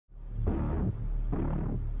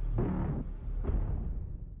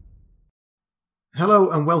Hello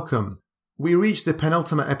and welcome. We reached the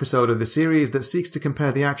penultimate episode of the series that seeks to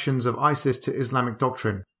compare the actions of ISIS to Islamic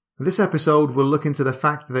doctrine. This episode will look into the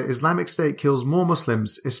fact that Islamic State kills more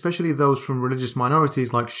Muslims, especially those from religious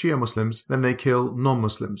minorities like Shia Muslims, than they kill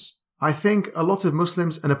non-Muslims. I think a lot of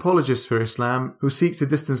Muslims and apologists for Islam who seek to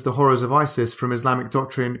distance the horrors of ISIS from Islamic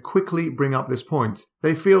doctrine quickly bring up this point.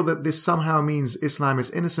 They feel that this somehow means Islam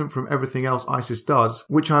is innocent from everything else ISIS does,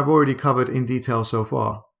 which I've already covered in detail so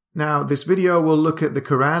far. Now, this video will look at the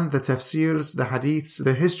Quran, the tafsirs, the hadiths,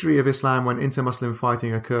 the history of Islam when inter-Muslim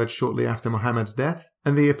fighting occurred shortly after Mohammed's death,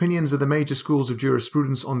 and the opinions of the major schools of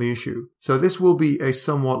jurisprudence on the issue. So this will be a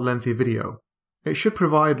somewhat lengthy video. It should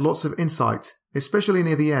provide lots of insight, especially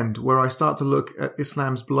near the end where I start to look at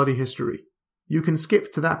Islam's bloody history. You can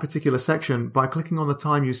skip to that particular section by clicking on the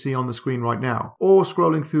time you see on the screen right now, or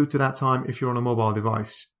scrolling through to that time if you're on a mobile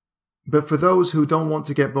device. But for those who don't want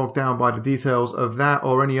to get bogged down by the details of that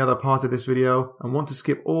or any other part of this video and want to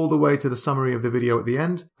skip all the way to the summary of the video at the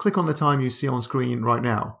end, click on the time you see on screen right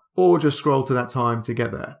now, or just scroll to that time to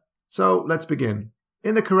get there. So let's begin.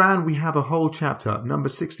 In the Quran we have a whole chapter, number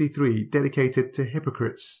 63, dedicated to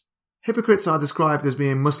hypocrites. Hypocrites are described as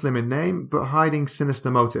being Muslim in name but hiding sinister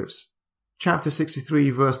motives. Chapter 63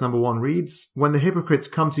 verse number 1 reads, "When the hypocrites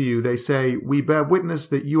come to you, they say, 'We bear witness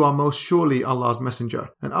that you are most surely Allah's messenger,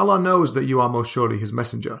 and Allah knows that you are most surely His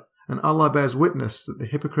messenger, and Allah bears witness that the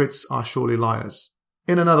hypocrites are surely liars.'"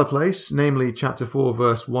 In another place, namely chapter 4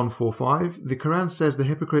 verse 145, the Quran says the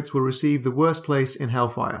hypocrites will receive the worst place in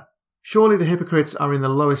hellfire. "Surely the hypocrites are in the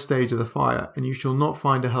lowest stage of the fire, and you shall not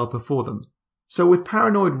find a helper for them." So with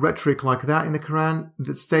paranoid rhetoric like that in the Quran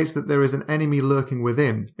that states that there is an enemy lurking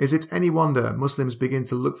within, is it any wonder Muslims begin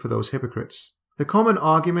to look for those hypocrites? The common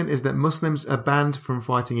argument is that Muslims are banned from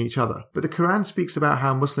fighting each other, but the Quran speaks about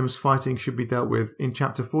how Muslims fighting should be dealt with in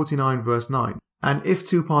chapter 49 verse 9. "And if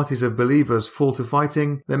two parties of believers fall to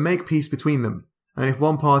fighting, then make peace between them. And if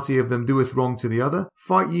one party of them doeth wrong to the other,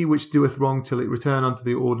 fight ye which doeth wrong till it return unto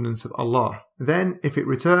the ordinance of Allah. Then, if it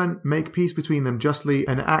return, make peace between them justly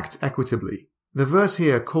and act equitably." The verse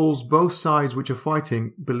here calls both sides which are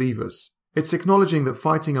fighting believers. It's acknowledging that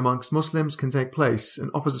fighting amongst Muslims can take place and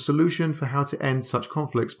offers a solution for how to end such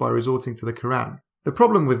conflicts by resorting to the Quran. The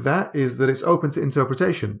problem with that is that it's open to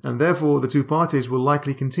interpretation, and therefore the two parties will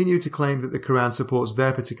likely continue to claim that the Quran supports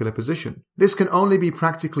their particular position. This can only be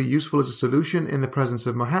practically useful as a solution in the presence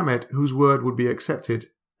of Mohammed, whose word would be accepted.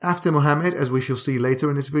 After Mohammed, as we shall see later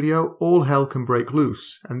in this video, all hell can break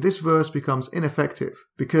loose, and this verse becomes ineffective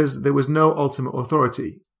because there was no ultimate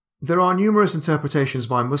authority. There are numerous interpretations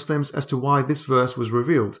by Muslims as to why this verse was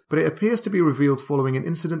revealed, but it appears to be revealed following an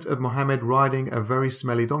incident of Mohammed riding a very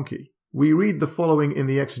smelly donkey. We read the following in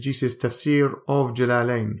the exegesis tafsir of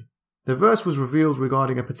Jalalayn. The verse was revealed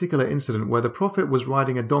regarding a particular incident where the Prophet was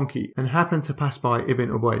riding a donkey and happened to pass by Ibn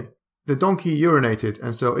Ubay. The donkey urinated,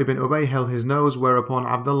 and so Ibn Ubay held his nose, whereupon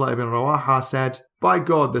Abdullah ibn Rawaha said, "By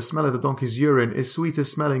God, the smell of the donkey's urine is sweeter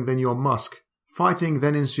smelling than your musk." Fighting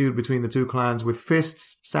then ensued between the two clans with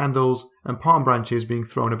fists, sandals, and palm branches being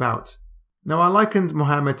thrown about. Now I likened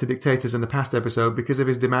Mohammed to dictators in the past episode because of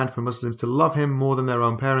his demand for Muslims to love him more than their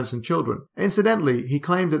own parents and children. Incidentally, he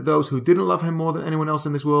claimed that those who didn't love him more than anyone else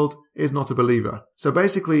in this world is not a believer. So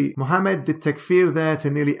basically, Mohammed did takfir there to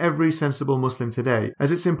nearly every sensible Muslim today,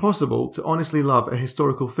 as it's impossible to honestly love a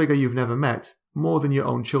historical figure you've never met more than your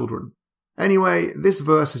own children. Anyway, this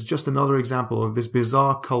verse is just another example of this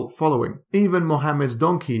bizarre cult following. Even Mohammed's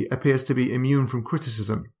donkey appears to be immune from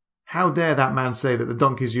criticism. How dare that man say that the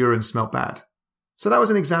donkey's urine smelt bad? So that was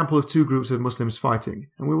an example of two groups of Muslims fighting,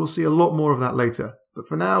 and we will see a lot more of that later. But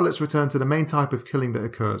for now, let's return to the main type of killing that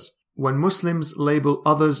occurs. When Muslims label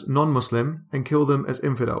others non-Muslim and kill them as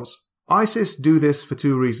infidels. ISIS do this for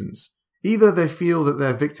two reasons. Either they feel that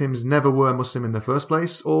their victims never were Muslim in the first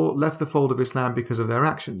place, or left the fold of Islam because of their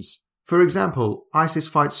actions. For example, ISIS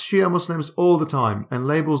fights Shia Muslims all the time and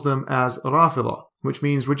labels them as Rafidah, which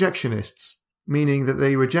means rejectionists, meaning that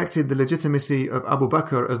they rejected the legitimacy of Abu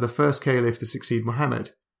Bakr as the first caliph to succeed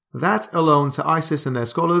Muhammad. That alone to ISIS and their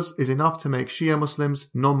scholars is enough to make Shia Muslims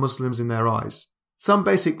non-Muslims in their eyes. Some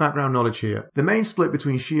basic background knowledge here. The main split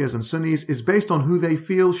between Shias and Sunnis is based on who they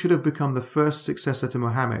feel should have become the first successor to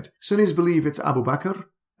Muhammad. Sunnis believe it's Abu Bakr,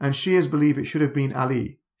 and Shias believe it should have been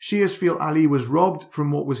Ali. Shias feel Ali was robbed from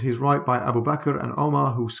what was his right by Abu Bakr and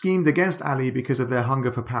Omar, who schemed against Ali because of their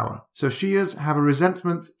hunger for power. So Shias have a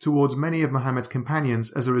resentment towards many of Muhammad's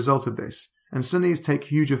companions as a result of this, and Sunnis take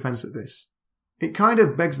huge offense at this. It kind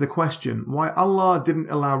of begs the question why Allah didn't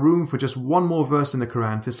allow room for just one more verse in the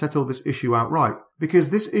Quran to settle this issue outright, because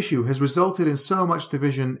this issue has resulted in so much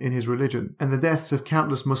division in his religion and the deaths of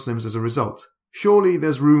countless Muslims as a result. Surely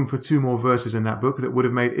there's room for 2 more verses in that book that would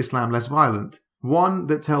have made Islam less violent. One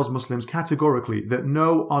that tells Muslims categorically that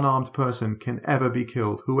no unarmed person can ever be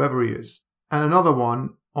killed, whoever he is. And another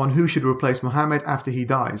one on who should replace Mohammed after he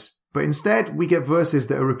dies. But instead, we get verses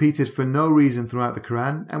that are repeated for no reason throughout the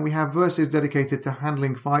Quran, and we have verses dedicated to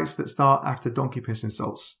handling fights that start after donkey piss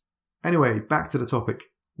insults. Anyway, back to the topic.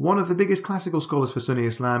 One of the biggest classical scholars for Sunni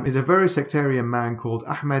Islam is a very sectarian man called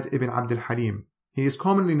Ahmad ibn Abd al-Halim. He is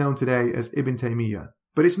commonly known today as Ibn Taymiyyah.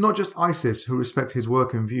 But it's not just ISIS who respect his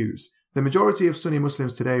work and views. The majority of Sunni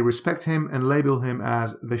Muslims today respect him and label him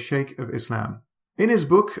as the Sheikh of Islam. In his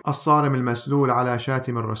book, As-Sarim al-Maslul ala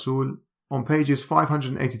Shatim al-Rasul, on pages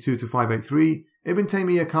 582 to 583, Ibn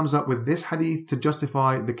Taymiyyah comes up with this hadith to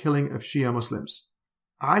justify the killing of Shia Muslims.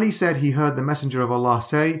 Ali said he heard the Messenger of Allah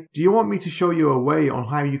say, "Do you want me to show you a way on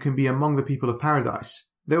how you can be among the people of paradise?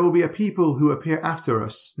 There will be a people who appear after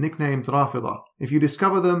us, nicknamed Rafidah. If you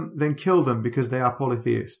discover them, then kill them because they are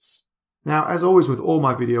polytheists." Now, as always with all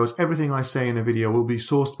my videos, everything I say in a video will be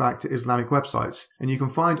sourced back to Islamic websites, and you can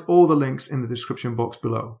find all the links in the description box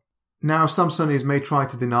below. Now, some Sunnis may try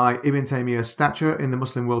to deny Ibn Taymiyyah's stature in the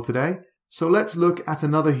Muslim world today, so let's look at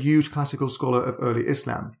another huge classical scholar of early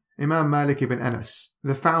Islam, Imam Malik ibn Anas,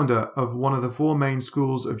 the founder of one of the 4 main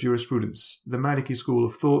schools of jurisprudence, the Maliki school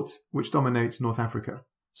of thought, which dominates North Africa.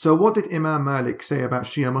 So what did Imam Malik say about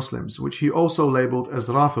Shia Muslims, which he also labelled as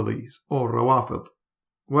Rafidis, or Rawafid?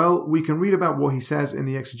 Well, we can read about what he says in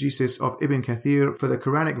the exegesis of Ibn Kathir for the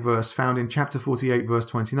Quranic verse found in chapter 48 verse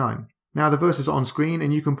 29. Now the verse is on screen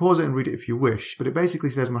and you can pause it and read it if you wish, but it basically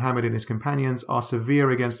says Mohammed and his companions are severe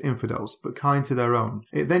against infidels, but kind to their own.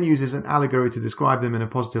 It then uses an allegory to describe them in a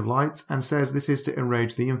positive light and says this is to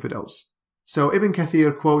enrage the infidels. So Ibn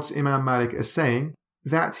Kathir quotes Imam Malik as saying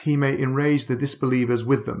that he may enrage the disbelievers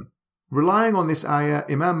with them. Relying on this ayah,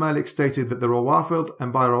 Imam Malik stated that the Rawafid,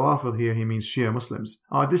 and by Rawafid here he means Shia Muslims,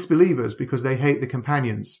 are disbelievers because they hate the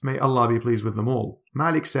companions. May Allah be pleased with them all.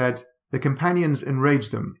 Malik said, the companions enrage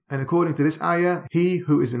them, and according to this ayah, he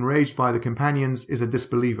who is enraged by the companions is a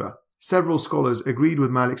disbeliever. Several scholars agreed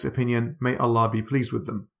with Malik's opinion, may Allah be pleased with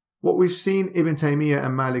them. What we've seen Ibn Taymiyyah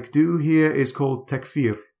and Malik do here is called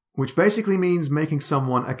Takfir, which basically means making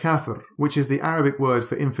someone a kafir, which is the Arabic word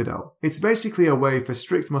for infidel. It's basically a way for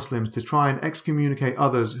strict Muslims to try and excommunicate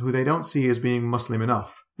others who they don't see as being Muslim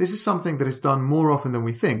enough. This is something that is done more often than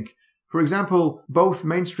we think. For example, both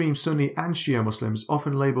mainstream Sunni and Shia Muslims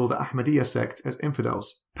often label the Ahmadiyya sect as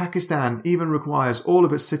infidels. Pakistan even requires all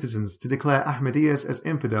of its citizens to declare Ahmadiyyas as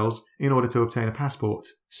infidels in order to obtain a passport.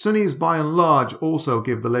 Sunnis by and large also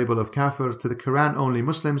give the label of kafir to the Quran-only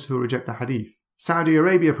Muslims who reject the hadith. Saudi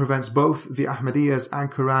Arabia prevents both the Ahmadiyyas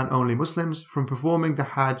and Quran-only Muslims from performing the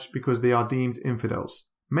Hajj because they are deemed infidels.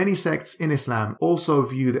 Many sects in Islam also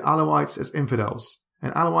view the Alawites as infidels,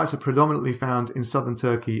 and Alawites are predominantly found in southern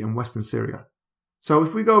Turkey and western Syria. So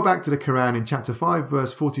if we go back to the Quran in chapter 5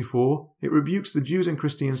 verse 44, it rebukes the Jews and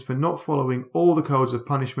Christians for not following all the codes of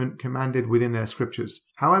punishment commanded within their scriptures.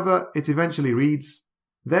 However, it eventually reads,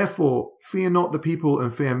 "Therefore, fear not the people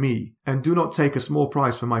and fear me, and do not take a small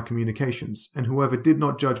price for my communications, and whoever did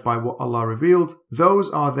not judge by what Allah revealed, those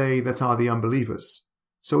are they that are the unbelievers."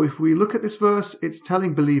 So if we look at this verse, it's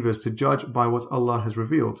telling believers to judge by what Allah has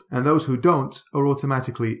revealed, and those who don't are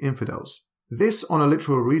automatically infidels. This, on a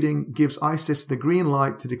literal reading, gives ISIS the green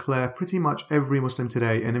light to declare pretty much every Muslim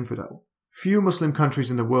today an infidel. Few Muslim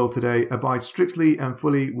countries in the world today abide strictly and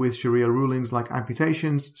fully with Sharia rulings like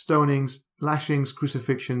amputations, stonings, lashings,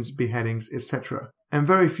 crucifixions, beheadings, etc. And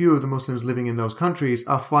very few of the Muslims living in those countries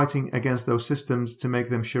are fighting against those systems to make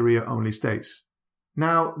them Sharia-only states.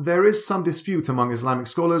 Now, there is some dispute among Islamic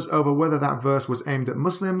scholars over whether that verse was aimed at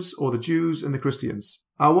Muslims or the Jews and the Christians.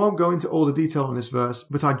 I won't go into all the detail on this verse,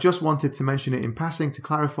 but I just wanted to mention it in passing to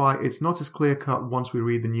clarify it's not as clear-cut once we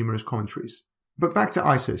read the numerous commentaries. But back to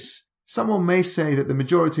ISIS. Someone may say that the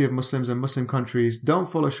majority of Muslims and Muslim countries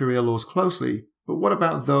don't follow Sharia laws closely, but what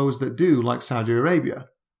about those that do, like Saudi Arabia?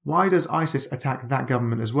 Why does ISIS attack that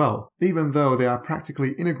government as well, even though they are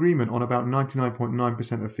practically in agreement on about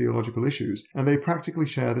 99.9% of theological issues, and they practically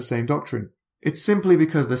share the same doctrine? It's simply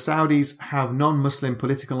because the Saudis have non-Muslim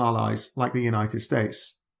political allies like the United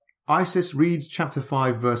States. ISIS reads chapter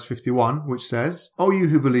 5 verse 51, which says, "O you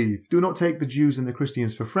who believe, do not take the Jews and the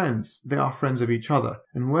Christians for friends, they are friends of each other,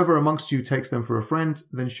 and whoever amongst you takes them for a friend,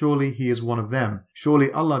 then surely he is one of them.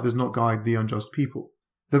 Surely Allah does not guide the unjust people."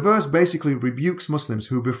 The verse basically rebukes Muslims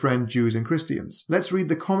who befriend Jews and Christians. Let's read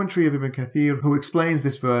the commentary of Ibn Kathir, who explains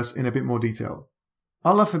this verse in a bit more detail.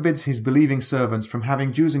 Allah forbids his believing servants from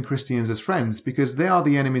having Jews and Christians as friends because they are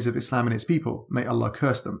the enemies of Islam and its people. May Allah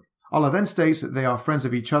curse them. Allah then states that they are friends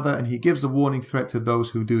of each other, and he gives a warning threat to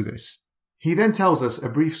those who do this. He then tells us a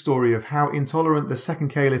brief story of how intolerant the second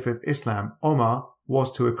caliph of Islam, Omar,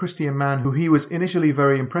 was to a Christian man who he was initially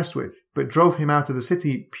very impressed with, but drove him out of the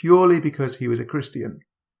city purely because he was a Christian.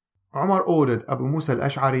 Omar ordered Abu Musa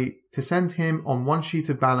al-Ash'ari to send him on one sheet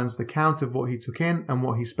of balance the count of what he took in and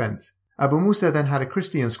what he spent. Abu Musa then had a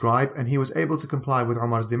Christian scribe and he was able to comply with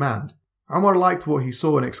Omar's demand. Omar liked what he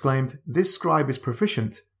saw and exclaimed, "This scribe is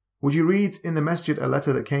proficient. Would you read in the masjid a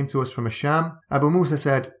letter that came to us from Asham?" Abu Musa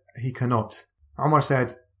said, "He cannot." Omar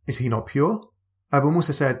said, "Is he not pure?" Abu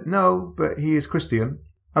Musa said, "No, but he is Christian."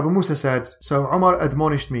 Abu Musa said, "So Omar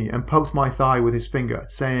admonished me and poked my thigh with his finger,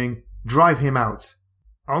 saying, 'Drive him out.'"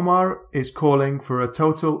 Omar is calling for a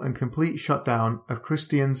total and complete shutdown of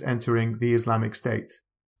Christians entering the Islamic State.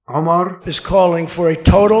 Omar is calling for a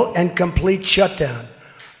total and complete shutdown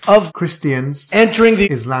of Christians entering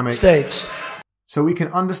the Islamic States. So we can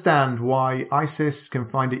understand why ISIS can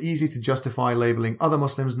find it easy to justify labeling other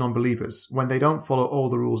Muslims non-believers when they don't follow all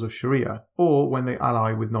the rules of Sharia or when they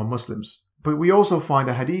ally with non-Muslims. But we also find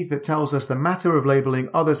a hadith that tells us the matter of labeling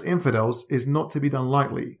others infidels is not to be done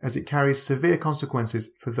lightly, as it carries severe consequences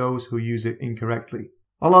for those who use it incorrectly.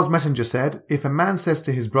 Allah's Messenger said, "If a man says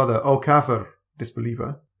to his brother, 'O kafir,'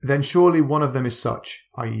 disbeliever, then surely one of them is such,"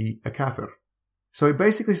 i.e. a kafir. So it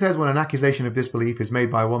basically says when an accusation of disbelief is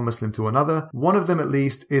made by one Muslim to another, one of them at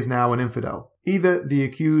least is now an infidel. Either the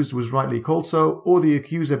accused was rightly called so, or the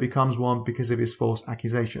accuser becomes one because of his false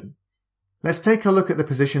accusation. Let's take a look at the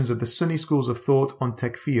positions of the Sunni schools of thought on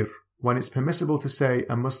Takfir, when it's permissible to say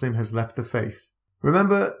a Muslim has left the faith.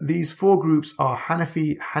 Remember, these four groups are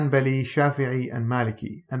Hanafi, Hanbali, Shafi'i and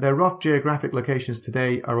Maliki, and their rough geographic locations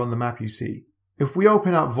today are on the map you see. If we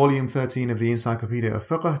open up volume 13 of the Encyclopedia of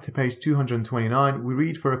Fiqh to page 229, we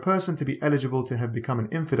read, "For a person to be eligible to have become an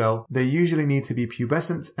infidel, they usually need to be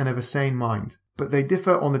pubescent and of a sane mind, but they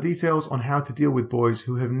differ on the details on how to deal with boys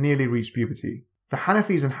who have nearly reached puberty. The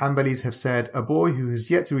Hanafis and Hanbalis have said a boy who has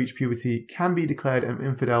yet to reach puberty can be declared an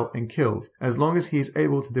infidel and killed, as long as he is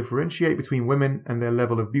able to differentiate between women and their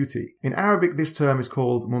level of beauty. In Arabic, this term is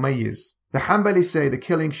called mumayyiz. The Hanbalis say the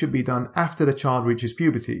killing should be done after the child reaches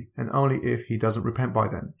puberty, and only if he doesn't repent by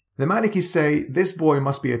then. The Malikis say this boy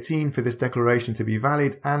must be a teen for this declaration to be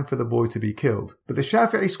valid and for the boy to be killed. But the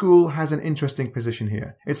Shafi'i school has an interesting position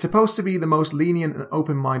here. It's supposed to be the most lenient and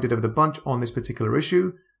open-minded of the bunch on this particular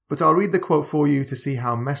issue, but I'll read the quote for you to see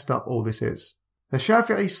how messed up all this is. The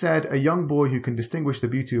Shafi'i said a young boy who can distinguish the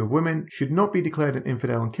beauty of women should not be declared an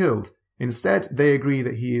infidel and killed. Instead, they agree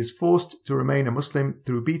that he is forced to remain a Muslim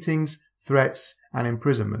through beatings, threats, and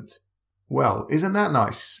imprisonment. Well, isn't that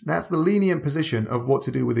nice? That's the lenient position of what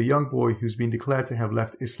to do with a young boy who's been declared to have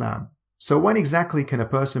left Islam. So when exactly can a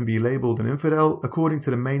person be labelled an infidel according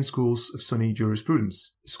to the main schools of Sunni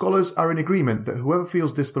jurisprudence? Scholars are in agreement that whoever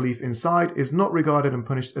feels disbelief inside is not regarded and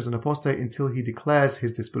punished as an apostate until he declares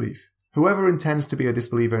his disbelief. Whoever intends to be a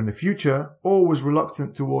disbeliever in the future or was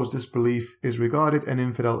reluctant towards disbelief is regarded an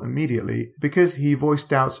infidel immediately because he voiced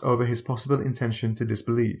doubts over his possible intention to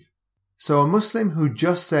disbelieve. So a Muslim who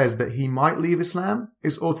just says that he might leave Islam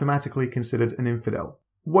is automatically considered an infidel.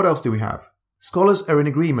 What else do we have? Scholars are in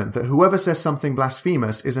agreement that whoever says something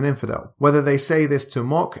blasphemous is an infidel, whether they say this to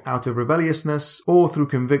mock out of rebelliousness or through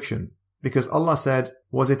conviction. Because Allah said,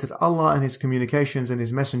 "Was it at Allah and His communications and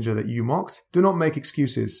His messenger that you mocked? Do not make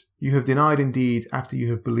excuses. You have denied indeed after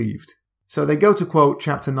you have believed." So they go to quote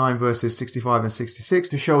chapter 9 verses 65 and 66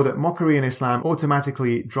 to show that mockery in Islam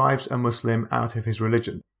automatically drives a Muslim out of his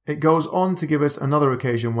religion. It goes on to give us another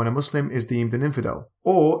occasion when a Muslim is deemed an infidel,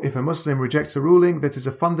 or if a Muslim rejects a ruling that is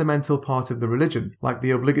a fundamental part of the religion, like the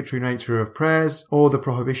obligatory nature of prayers or the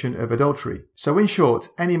prohibition of adultery. So in short,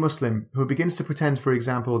 any Muslim who begins to pretend, for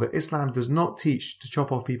example, that Islam does not teach to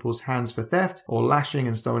chop off people's hands for theft, or lashing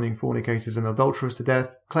and stoning fornicators and adulterers to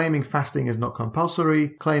death, claiming fasting is not compulsory,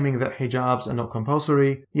 claiming that hijabs are not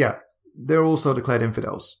compulsory, they're also declared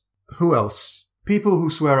infidels. Who else? People who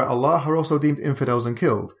swear at Allah are also deemed infidels and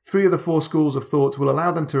killed. 3 of the 4 schools of thought will allow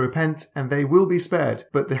them to repent and they will be spared,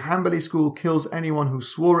 but the Hanbali school kills anyone who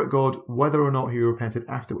swore at God whether or not he repented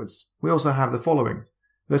afterwards. We also have the following.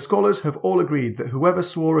 The scholars have all agreed that whoever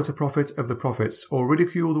swore at a prophet of the prophets, or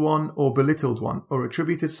ridiculed one, or belittled one, or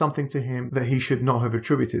attributed something to him that he should not have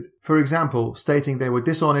attributed, for example, stating they were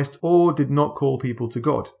dishonest or did not call people to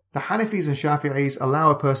God. The Hanafis and Shafi'is allow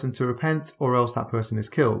a person to repent or else that person is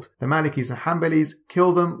killed. The Malikis and Hanbalis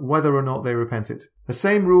kill them whether or not they repented. The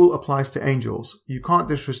same rule applies to angels. You can't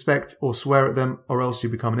disrespect or swear at them or else you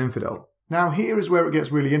become an infidel. Now here is where it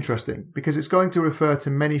gets really interesting, because it's going to refer to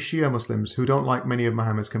many Shia Muslims who don't like many of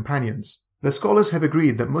Muhammad's companions. The scholars have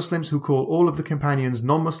agreed that Muslims who call all of the companions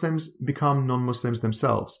non-Muslims become non-Muslims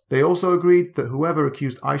themselves. They also agreed that whoever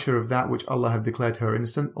accused Aisha of that which Allah have declared her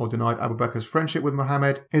innocent or denied Abu Bakr's friendship with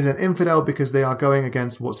Mohammed is an infidel because they are going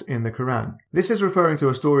against what's in the Quran. This is referring to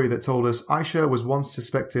a story that told us Aisha was once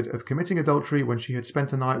suspected of committing adultery when she had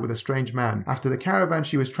spent a night with a strange man after the caravan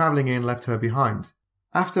she was travelling in left her behind.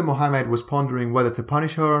 After Mohammed was pondering whether to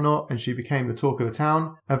punish her or not and she became the talk of the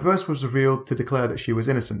town, a verse was revealed to declare that she was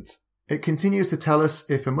innocent. It continues to tell us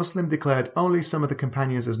if a Muslim declared only some of the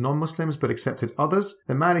companions as non-Muslims but accepted others,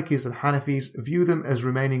 the Malikis and Hanafis view them as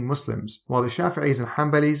remaining Muslims, while the Shafi'is and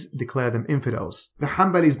Hanbalis declare them infidels. The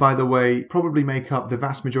Hanbalis, by the way, probably make up the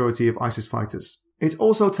vast majority of ISIS fighters. It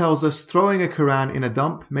also tells us throwing a Quran in a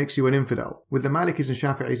dump makes you an infidel, with the Malikis and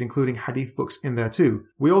Shafi'is including hadith books in there too.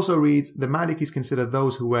 We also read the Malikis consider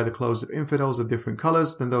those who wear the clothes of infidels of different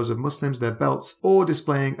colours than those of Muslims their belts or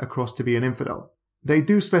displaying a cross to be an infidel. They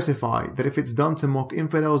do specify that if it's done to mock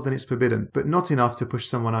infidels then it's forbidden, but not enough to push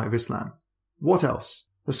someone out of Islam. What else?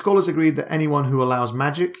 The scholars agreed that anyone who allows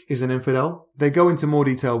magic is an infidel. They go into more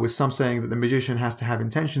detail with some saying that the magician has to have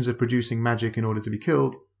intentions of producing magic in order to be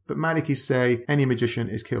killed, but Malikis say any magician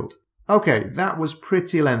is killed. Okay, that was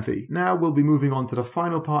pretty lengthy. Now we'll be moving on to the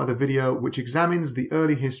final part of the video, which examines the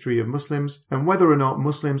early history of Muslims and whether or not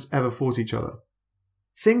Muslims ever fought each other.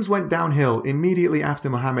 Things went downhill immediately after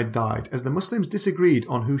Mohammed died, as the Muslims disagreed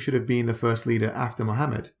on who should have been the first leader after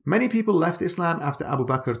Mohammed. Many people left Islam after Abu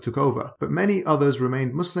Bakr took over, but many others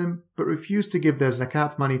remained Muslim but refused to give their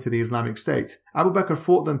zakat money to the Islamic State. Abu Bakr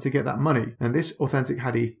fought them to get that money, and this authentic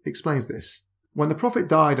hadith explains this. When the Prophet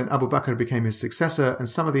died and Abu Bakr became his successor and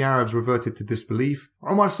some of the Arabs reverted to disbelief,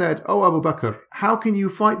 Umar said, "O Abu Bakr, how can you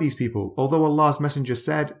fight these people? Although Allah's messenger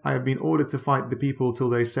said, I have been ordered to fight the people till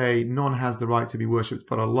they say none has the right to be worshipped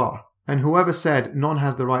but Allah. And whoever said none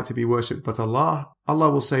has the right to be worshipped but Allah, Allah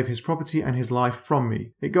will save his property and his life from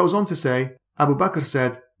me." It goes on to say, Abu Bakr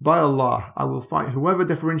said, "By Allah, I will fight whoever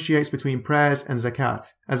differentiates between prayers and zakat,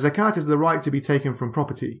 as zakat is the right to be taken from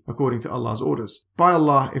property, according to Allah's orders. By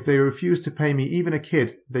Allah, if they refuse to pay me even a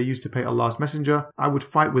kid they used to pay Allah's messenger, I would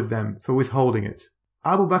fight with them for withholding it."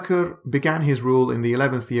 Abu Bakr began his rule in the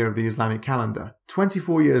 11th year of the Islamic calendar.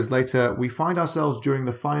 24 years later, we find ourselves during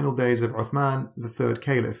the final days of Uthman, the third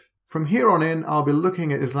caliph. From here on in, I'll be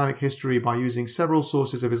looking at Islamic history by using several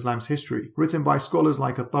sources of Islam's history, written by scholars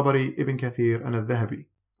like Al-Tabari, Ibn Kathir and Al-Dhahabi.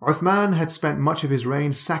 Uthman had spent much of his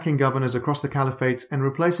reign sacking governors across the caliphate and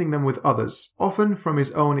replacing them with others, often from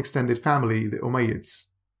his own extended family, the Umayyads.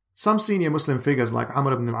 Some senior Muslim figures like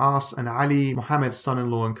Amr ibn al-As and Ali, Mohammed's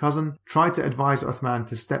son-in-law and cousin, tried to advise Uthman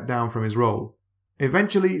to step down from his role.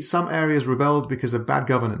 Eventually, some areas rebelled because of bad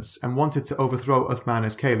governance and wanted to overthrow Uthman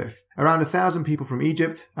as caliph. Around 1,000 people from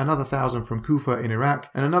Egypt, another 1,000 from Kufa in Iraq,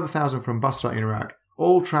 and another 1,000 from Basra in Iraq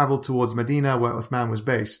all travelled towards Medina where Uthman was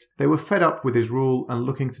based. They were fed up with his rule and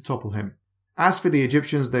looking to topple him. As for the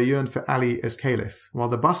Egyptians, they yearned for Ali as caliph, while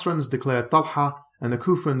the Basrans declared Talha and the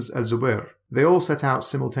Kufans Al-Zubair. They all set out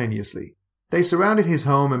simultaneously. They surrounded his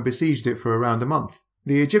home and besieged it for around a month.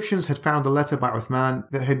 The Egyptians had found a letter by Uthman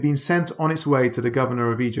that had been sent on its way to the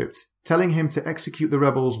governor of Egypt, telling him to execute the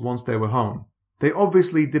rebels once they were home. They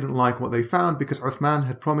obviously didn't like what they found because Uthman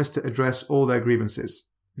had promised to address all their grievances.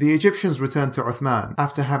 The Egyptians returned to Uthman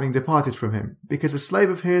after having departed from him, because a slave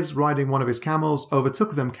of his riding one of his camels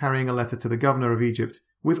overtook them carrying a letter to the governor of Egypt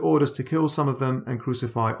with orders to kill some of them and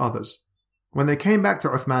crucify others. When they came back to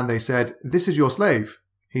Uthman, they said, "This is your slave."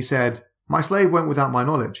 He said, "My slave went without my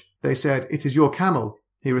knowledge." They said, "It is your camel."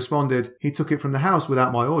 He responded, "He took it from the house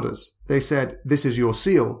without my orders." They said, "This is your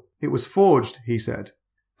seal." "It was forged," he said.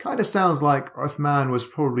 Kinda sounds like Uthman was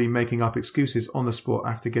probably making up excuses on the spot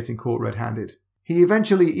after getting caught red-handed. He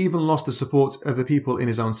eventually even lost the support of the people in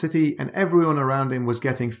his own city, and everyone around him was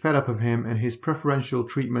getting fed up of him and his preferential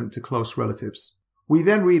treatment to close relatives. We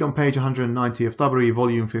then read on page 190 of Tabari,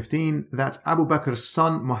 volume 15, that Abu Bakr's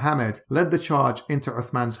son Mohammed led the charge into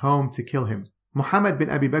Uthman's home to kill him. Mohammed bin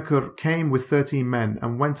Abi Bakr came with 13 men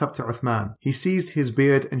and went up to Uthman. He seized his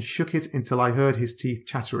beard and shook it until I heard his teeth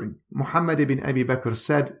chattering. Muhammad ibn Abi Bakr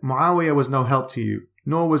said, "Muawiyah was no help to you,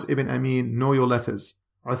 nor was Ibn Amin, nor your letters."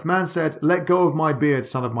 Uthman said, "Let go of my beard,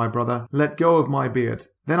 son of my brother, let go of my beard."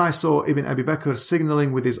 Then I saw Ibn Abi Bakr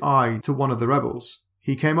signalling with his eye to one of the rebels.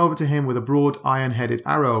 He came over to him with a broad iron-headed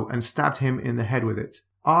arrow and stabbed him in the head with it.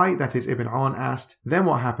 I, that is Ibn Awn, asked, "Then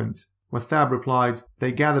what happened?" Wathab replied,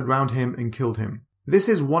 "They gathered round him and killed him." This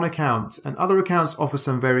is one account, and other accounts offer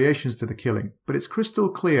some variations to the killing, but it's crystal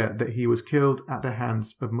clear that he was killed at the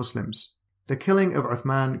hands of Muslims. The killing of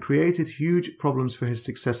Uthman created huge problems for his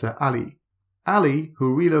successor Ali. Ali,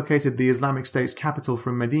 who relocated the Islamic State's capital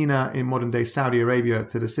from Medina in modern-day Saudi Arabia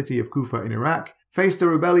to the city of Kufa in Iraq, faced a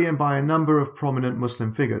rebellion by a number of prominent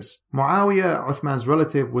Muslim figures. Muawiyah, Uthman's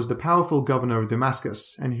relative, was the powerful governor of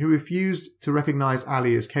Damascus, and he refused to recognize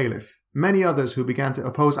Ali as caliph. Many others who began to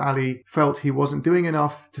oppose Ali felt he wasn't doing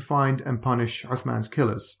enough to find and punish Uthman's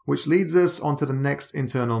killers, which leads us onto the next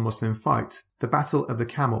internal Muslim fight, the Battle of the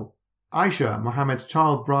Camel. Aisha, Mohammed's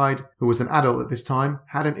child bride, who was an adult at this time,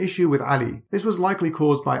 had an issue with Ali. This was likely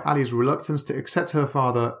caused by Ali's reluctance to accept her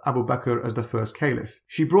father, Abu Bakr, as the first caliph.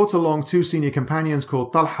 She brought along two senior companions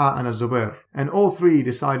called Talha and Al-Zubair, and all three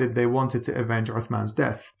decided they wanted to avenge Uthman's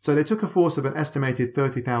death. So they took a force of an estimated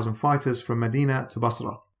 30,000 fighters from Medina to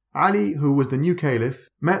Basra. Ali, who was the new caliph,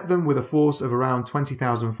 met them with a force of around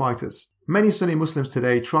 20,000 fighters. Many Sunni Muslims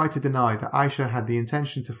today try to deny that Aisha had the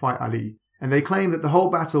intention to fight Ali, and they claim that the whole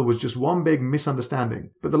battle was just one big misunderstanding,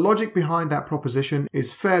 but the logic behind that proposition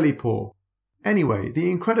is fairly poor. Anyway, the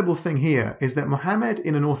incredible thing here is that Mohammed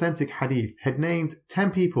in an authentic hadith had named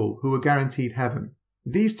 10 people who were guaranteed heaven.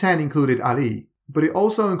 These 10 included Ali, but it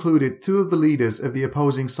also included two of the leaders of the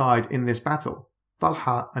opposing side in this battle,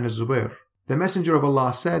 Talha and Al-Zubair. The Messenger of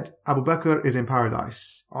Allah said, Abu Bakr is in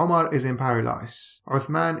paradise, Umar is in paradise,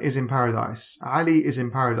 Uthman is in paradise, Ali is in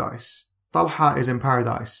paradise, Talha is in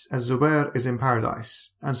paradise, Az-Zubair is in paradise,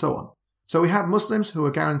 and so on. So we have Muslims who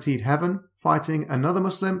are guaranteed heaven fighting another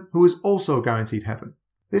Muslim who is also guaranteed heaven.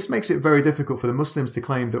 This makes it very difficult for the Muslims to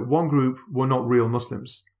claim that one group were not real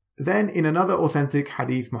Muslims. Then in another authentic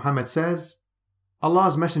hadith, Muhammad says,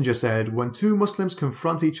 Allah's Messenger said, when two Muslims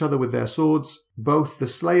confront each other with their swords, both the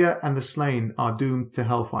slayer and the slain are doomed to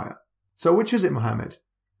hellfire. So which is it, Muhammad?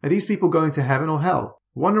 Are these people going to heaven or hell?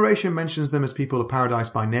 One narration mentions them as people of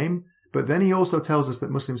paradise by name, but then he also tells us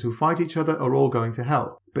that Muslims who fight each other are all going to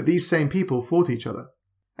hell. But these same people fought each other.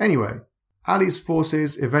 Anyway, Ali's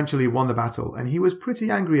forces eventually won the battle, and he was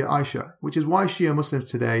pretty angry at Aisha, which is why Shia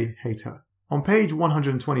Muslims today hate her. On page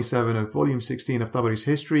 127 of volume 16 of Tabari's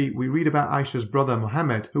history, we read about Aisha's brother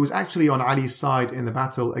Mohammed, who was actually on Ali's side in the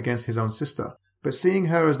battle against his own sister. But seeing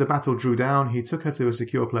her as the battle drew down, he took her to a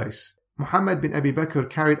secure place. Mohammed bin Abi Bakr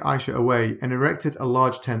carried Aisha away and erected a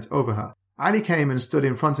large tent over her. Ali came and stood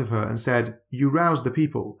in front of her and said, You roused the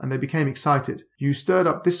people, and they became excited. You stirred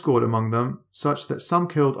up discord among them, such that some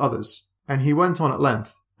killed others. And he went on at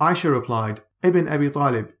length. Aisha replied, Ibn Abi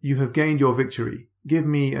Talib, you have gained your victory. Give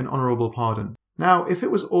me an honourable pardon. Now, if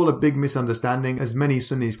it was all a big misunderstanding, as many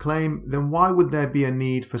Sunnis claim, then why would there be a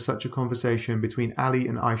need for such a conversation between Ali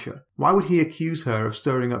and Aisha? Why would he accuse her of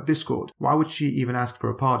stirring up discord? Why would she even ask for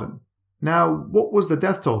a pardon? Now, what was the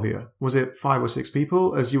death toll here? Was it 5 or 6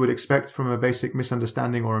 people, as you would expect from a basic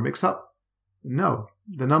misunderstanding or a mix-up? No.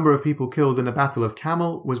 The number of people killed in the Battle of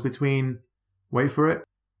Camel was between, wait for it,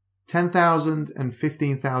 10,000 and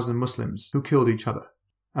 15,000 Muslims who killed each other.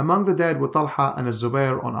 Among the dead were Talha and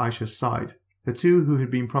Az-Zubair on Aisha's side, the two who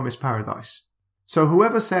had been promised paradise. So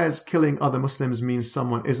whoever says killing other Muslims means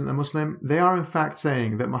someone isn't a Muslim, they are in fact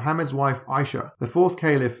saying that Muhammad's wife Aisha, the fourth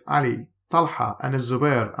caliph Ali, Talha and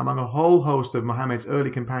Az-Zubair, among a whole host of Muhammad's early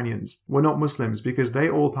companions, were not Muslims because they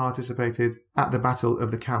all participated at the Battle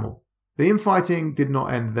of the Camel. The infighting did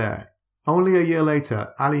not end there. Only a year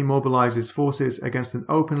later, Ali mobilizes forces against an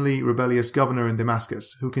openly rebellious governor in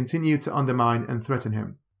Damascus who continued to undermine and threaten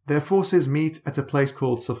him. Their forces meet at a place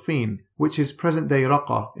called Siffin, which is present-day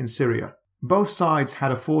Raqqa in Syria. Both sides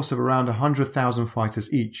had a force of around 100,000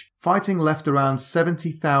 fighters each. Fighting left around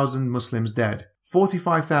 70,000 Muslims dead,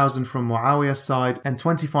 45,000 from Muawiyah's side and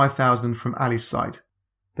 25,000 from Ali's side.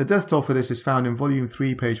 The death toll for this is found in volume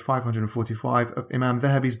 3, page 545 of Imam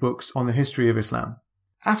Dhahabi's books on the history of Islam.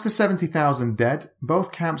 After 70,000 dead,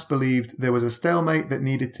 both camps believed there was a stalemate that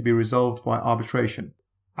needed to be resolved by arbitration.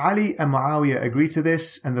 Ali and Muawiyah agreed to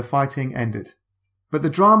this and the fighting ended. But the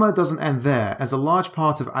drama doesn't end there, as a large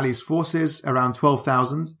part of Ali's forces, around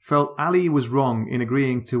 12,000, felt Ali was wrong in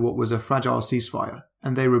agreeing to what was a fragile ceasefire,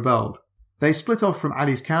 and they rebelled. They split off from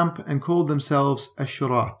Ali's camp and called themselves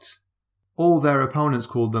Ash-Shurat. All their opponents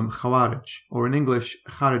called them Khawarij, or in English,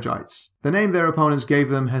 Kharijites. The name their opponents gave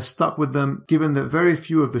them has stuck with them, given that very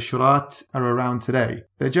few of the Shurat are around today.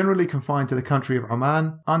 They're generally confined to the country of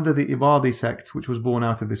Oman, under the Ibadi sect which was born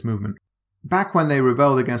out of this movement. Back when they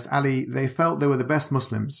rebelled against Ali, they felt they were the best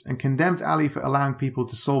Muslims, and condemned Ali for allowing people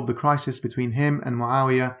to solve the crisis between him and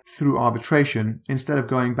Muawiyah through arbitration, instead of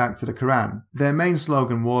going back to the Quran. Their main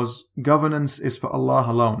slogan was, "Governance is for Allah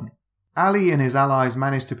alone." Ali and his allies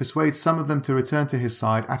managed to persuade some of them to return to his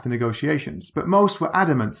side after negotiations, but most were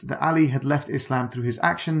adamant that Ali had left Islam through his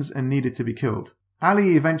actions and needed to be killed.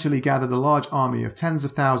 Ali eventually gathered a large army of tens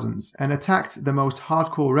of thousands and attacked the most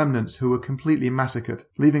hardcore remnants who were completely massacred,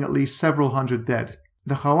 leaving at least several hundred dead.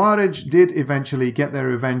 The Khawarij did eventually get their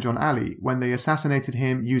revenge on Ali when they assassinated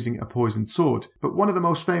him using a poisoned sword, but one of the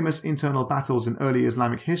most famous internal battles in early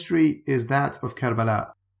Islamic history is that of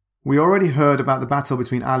Karbala. We already heard about the battle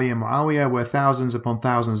between Ali and Muawiyah where thousands upon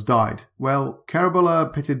thousands died. Well,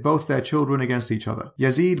 Karbala pitted both their children against each other.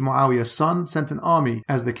 Yazid, Muawiyah's son, sent an army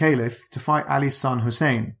as the caliph to fight Ali's son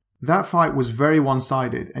Hussein. That fight was very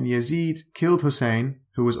one-sided, and Yazid killed Hussein,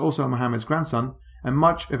 who was also Mohammed's grandson, and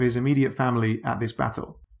much of his immediate family at this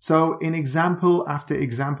battle. So, in example after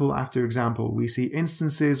example after example, we see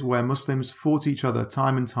instances where Muslims fought each other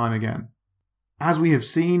time and time again. As we have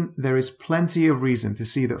seen, there is plenty of reason to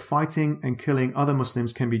see that fighting and killing other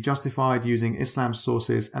Muslims can be justified using Islam's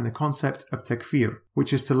sources and the concept of Takfir,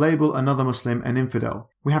 which is to label another Muslim an infidel.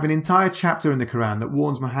 We have an entire chapter in the Quran that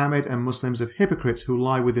warns Mohammed and Muslims of hypocrites who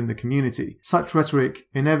lie within the community. Such rhetoric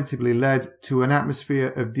inevitably led to an atmosphere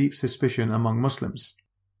of deep suspicion among Muslims.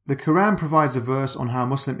 The Quran provides a verse on how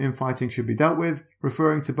Muslim infighting should be dealt with,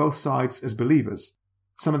 referring to both sides as believers.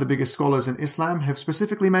 Some of the biggest scholars in Islam have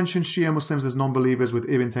specifically mentioned Shia Muslims as non-believers, with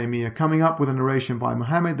Ibn Taymiyyah coming up with a narration by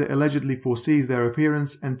Mohammed that allegedly foresees their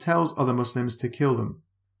appearance and tells other Muslims to kill them.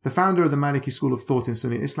 The founder of the Maliki school of thought in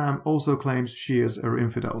Sunni Islam also claims Shias are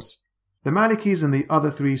infidels. The Malikis and the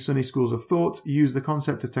other three Sunni schools of thought use the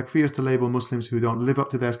concept of takfir to label Muslims who don't live up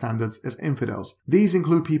to their standards as infidels. These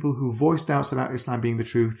include people who voice doubts about Islam being the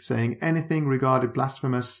truth, saying anything regarded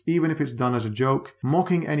blasphemous, even if it's done as a joke,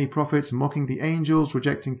 mocking any prophets, mocking the angels,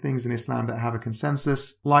 rejecting things in Islam that have a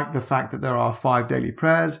consensus, like the fact that there are 5 daily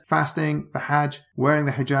prayers, fasting, the Hajj, wearing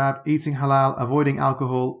the hijab, eating halal, avoiding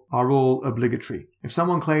alcohol, are all obligatory. If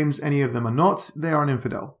someone claims any of them are not, they are an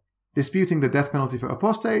infidel. Disputing the death penalty for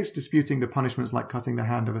apostates, disputing the punishments like cutting the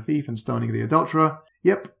hand of a thief and stoning the adulterer,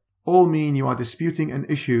 yep, all mean you are disputing an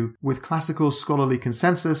issue with classical scholarly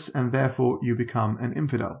consensus and therefore you become an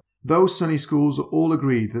infidel. Those Sunni schools all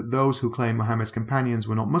agreed that those who claim Muhammad's companions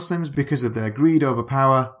were not Muslims because of their greed over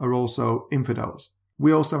power are also infidels.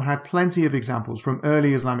 We also had plenty of examples from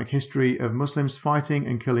early Islamic history of Muslims fighting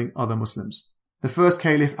and killing other Muslims. The first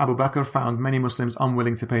caliph Abu Bakr found many Muslims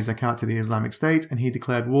unwilling to pay zakat to the Islamic State and he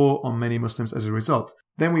declared war on many Muslims as a result.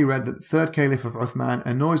 Then we read that the third caliph of Uthman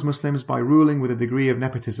annoys Muslims by ruling with a degree of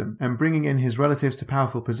nepotism and bringing in his relatives to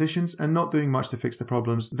powerful positions and not doing much to fix the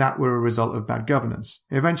problems that were a result of bad governance.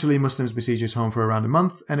 Eventually Muslims besiege his home for around a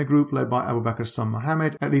month and a group led by Abu Bakr's son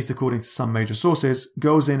Mohammed, at least according to some major sources,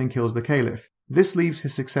 goes in and kills the caliph. This leaves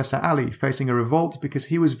his successor Ali facing a revolt because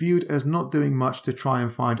he was viewed as not doing much to try and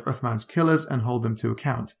find Uthman's killers and hold them to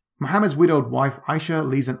account. Muhammad's widowed wife Aisha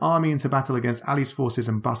leads an army into battle against Ali's forces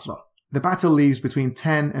in Basra. The battle leaves between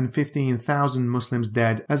 10 and 15,000 Muslims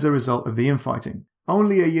dead as a result of the infighting.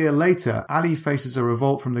 Only a year later, Ali faces a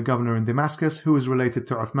revolt from the governor in Damascus who is related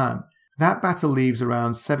to Uthman. That battle leaves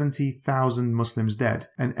around 70,000 Muslims dead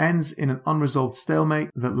and ends in an unresolved stalemate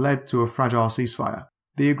that led to a fragile ceasefire.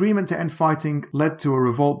 The agreement to end fighting led to a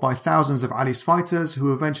revolt by thousands of Ali's fighters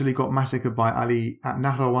who eventually got massacred by Ali at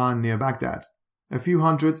Nahrawan near Baghdad. A few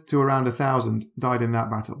hundred to around 1,000 died in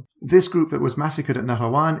that battle. This group that was massacred at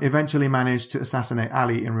Nahrawan eventually managed to assassinate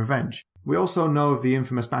Ali in revenge. We also know of the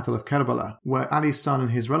infamous Battle of Karbala, where Ali's son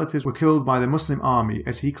and his relatives were killed by the Muslim army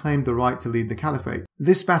as he claimed the right to lead the caliphate.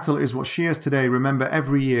 This battle is what Shias today remember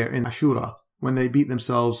every year in Ashura, when they beat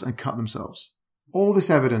themselves and cut themselves. All this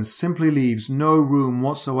evidence simply leaves no room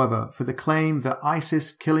whatsoever for the claim that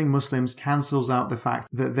ISIS killing Muslims cancels out the fact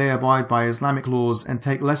that they abide by Islamic laws and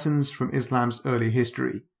take lessons from Islam's early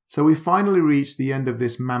history. So we finally reached the end of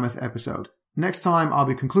this mammoth episode. Next time I'll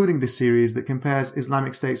be concluding this series that compares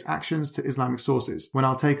Islamic State's actions to Islamic sources, when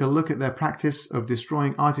I'll take a look at their practice of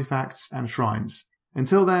destroying artifacts and shrines.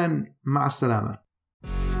 Until then, ma'as salama.